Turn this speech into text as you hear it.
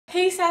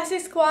Sassy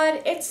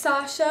Squad, it's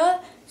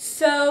Sasha.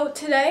 So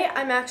today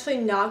I'm actually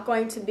not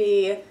going to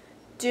be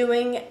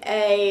doing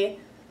a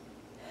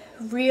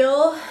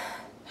real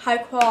high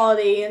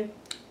quality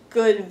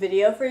good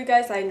video for you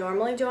guys that I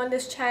normally do on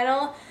this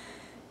channel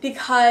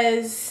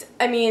because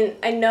I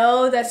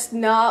know that's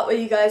not what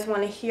you guys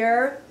want to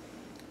hear,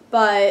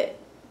 but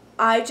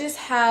I just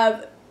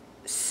have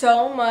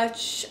so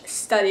much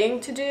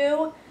studying to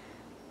do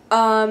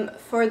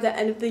for the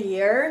end of the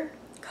year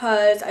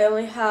because I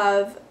only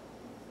have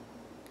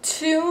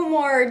 2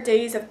 more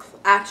days of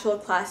actual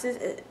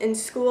classes in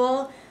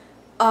school,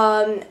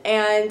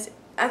 and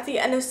at the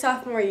end of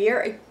sophomore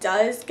year it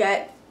does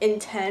get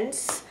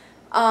intense.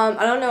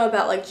 I don't know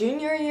about like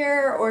junior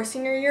year or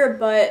senior year,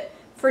 but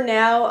for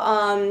now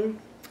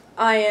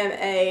I am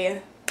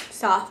a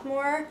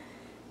sophomore,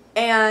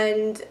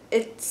 and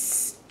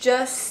it's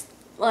just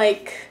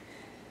like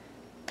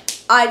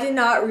I did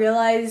not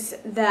realize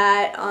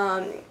that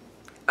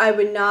I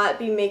would not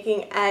be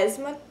making as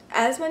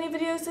many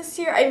videos this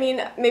year. I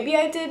mean, maybe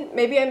I did.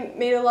 Maybe I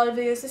made a lot of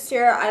videos this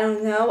year. I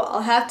don't know.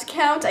 I'll have to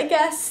count, I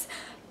guess.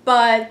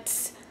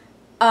 But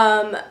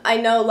I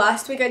know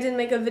last week I didn't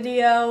make a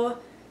video.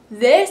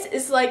 This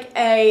is like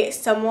a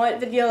somewhat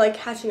video, like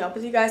catching up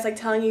with you guys, like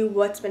telling you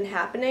what's been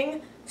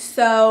happening.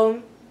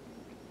 So,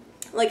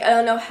 like, I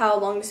don't know how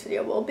long this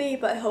video will be,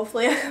 but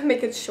hopefully I can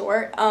make it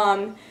short.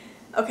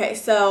 Okay,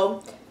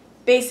 so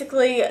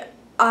basically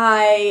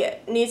I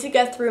need to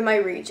get through my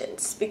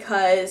regents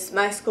because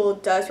my school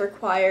does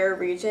require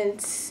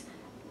regents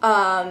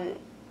and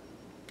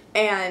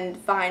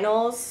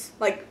finals.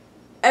 Like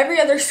every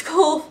other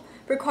school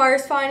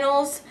requires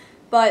finals,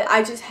 but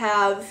I just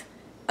have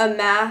a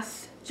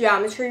math,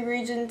 geometry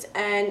regents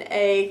and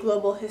a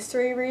global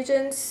history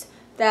regents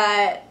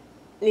that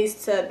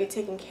needs to be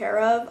taken care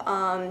of.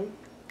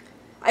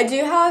 I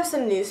do have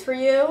some news for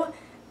you,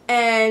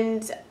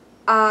 and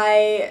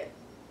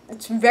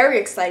it's very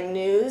exciting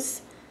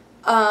news.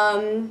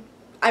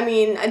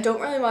 I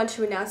don't really want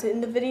to announce it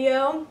in the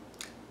video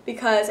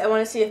because I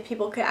want to see if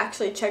people could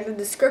actually check the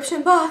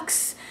description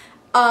box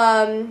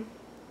or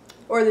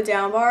the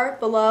down bar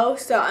below.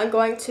 So I'm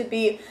going to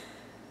be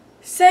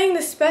saying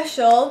the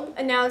special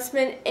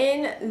announcement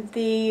in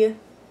the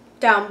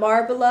down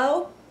bar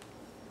below.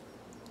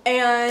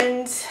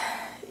 And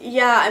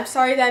yeah, I'm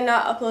sorry that I'm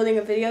not uploading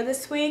a video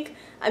this week.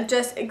 I'm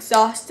just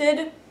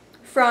exhausted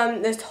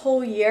from this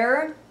whole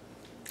year.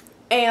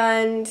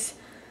 And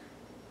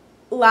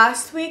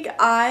last week,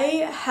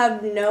 I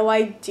have no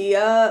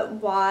idea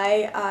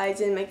why I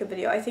didn't make a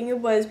video. I think it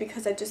was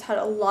because I just had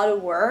a lot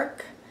of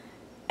work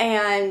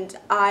and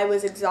I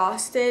was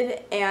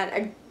exhausted,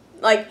 and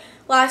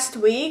last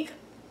week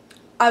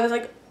I was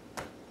like,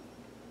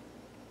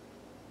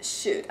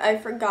 shoot, I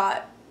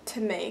forgot to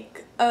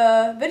make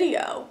a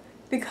video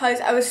because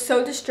I was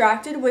so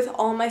distracted with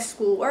all my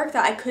schoolwork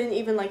that I couldn't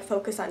even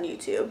focus on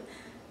YouTube.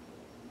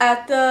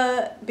 At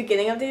the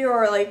beginning of the year,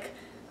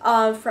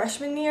 or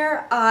freshman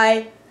year,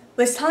 I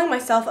was telling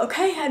myself,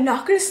 okay, I'm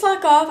not going to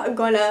slack off, I'm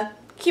going to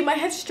keep my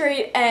head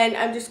straight, and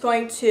I'm just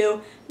going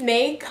to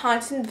make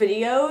constant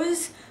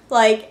videos.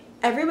 Like,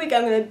 every week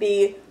I'm going to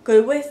be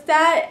good with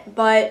that,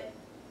 but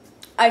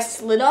I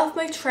slid off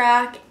my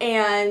track,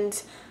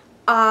 and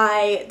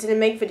I didn't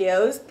make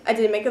videos. I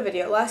didn't make a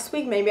video last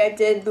week. Maybe I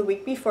did the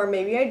week before,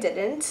 maybe I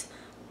didn't.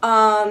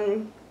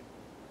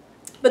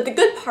 But the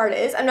good part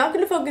is I'm not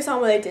going to focus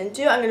on what I didn't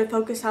do. I'm going to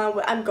focus on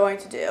what I'm going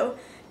to do,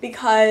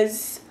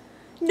 because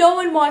no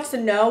one wants to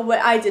know what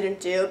I didn't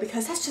do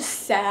because that's just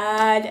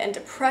sad and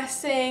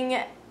depressing.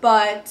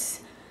 But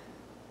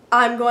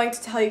I'm going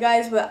to tell you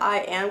guys what I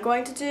am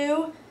going to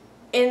do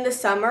in the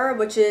summer,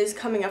 which is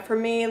coming up for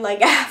me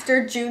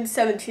after June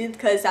 17th,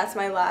 because that's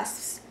my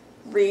last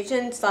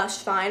region /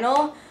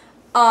 final.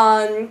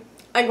 I'm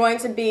going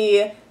to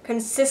be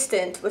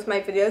consistent with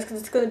my videos because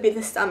it's going to be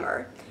the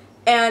summer,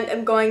 and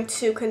I'm going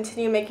to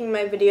continue making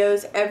my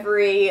videos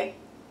every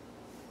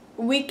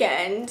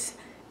weekend.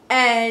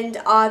 And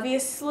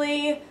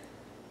obviously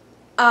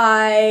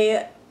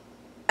I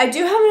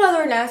do have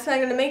another announcement I'm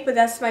going to make, but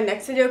that's my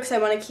next video because I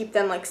want to keep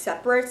them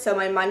separate so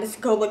my mind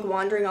doesn't go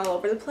wandering all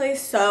over the place.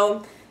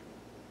 So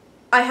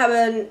I have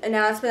an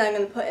announcement I'm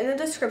going to put in the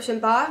description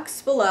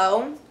box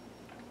below,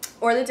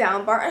 or the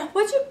down bar.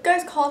 What do you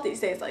guys call it these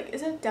days?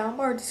 Is it down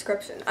bar or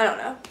description? I don't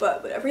know,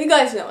 but whatever. You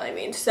guys know what I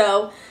mean.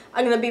 So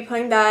I'm going to be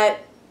putting that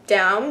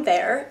down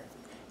there.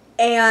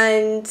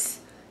 And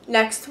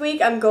next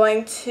week I'm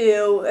going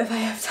to, if I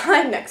have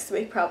time next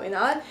week, probably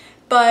not.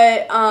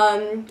 But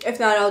if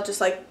not, I'll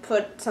just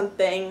put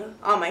something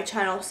on my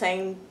channel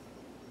saying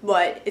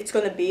what it's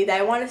going to be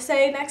that I want to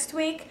say next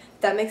week,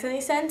 if that makes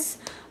any sense.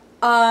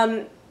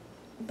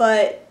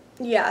 But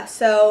yeah,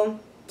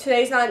 so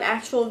today's not an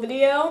actual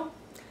video.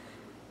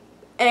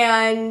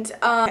 And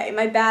okay,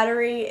 my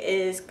battery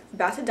is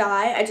about to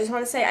die. I just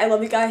want to say I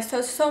love you guys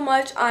so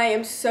much. I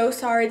am so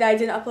sorry that I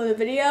didn't upload a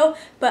video,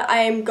 but I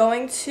am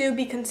going to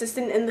be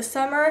consistent in the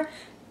summer.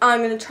 I'm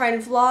going to try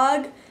and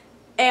vlog,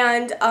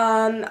 and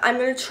I'm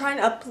going to try and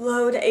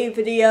upload a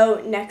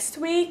video next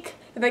week.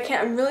 If I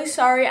can't, I'm really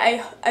sorry.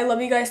 I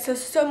love you guys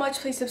so much.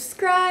 Please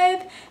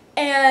subscribe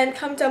and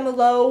comment down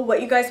below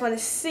what you guys want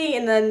to see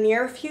in the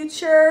near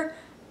future,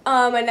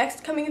 my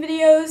next coming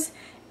videos.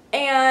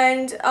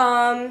 And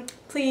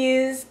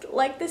please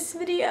like this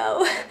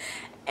video.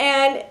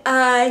 And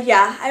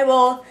yeah, I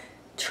will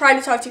try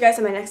to talk to you guys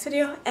in my next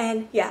video.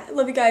 And yeah, I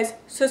love you guys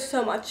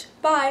so much.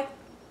 Bye.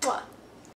 Mwah.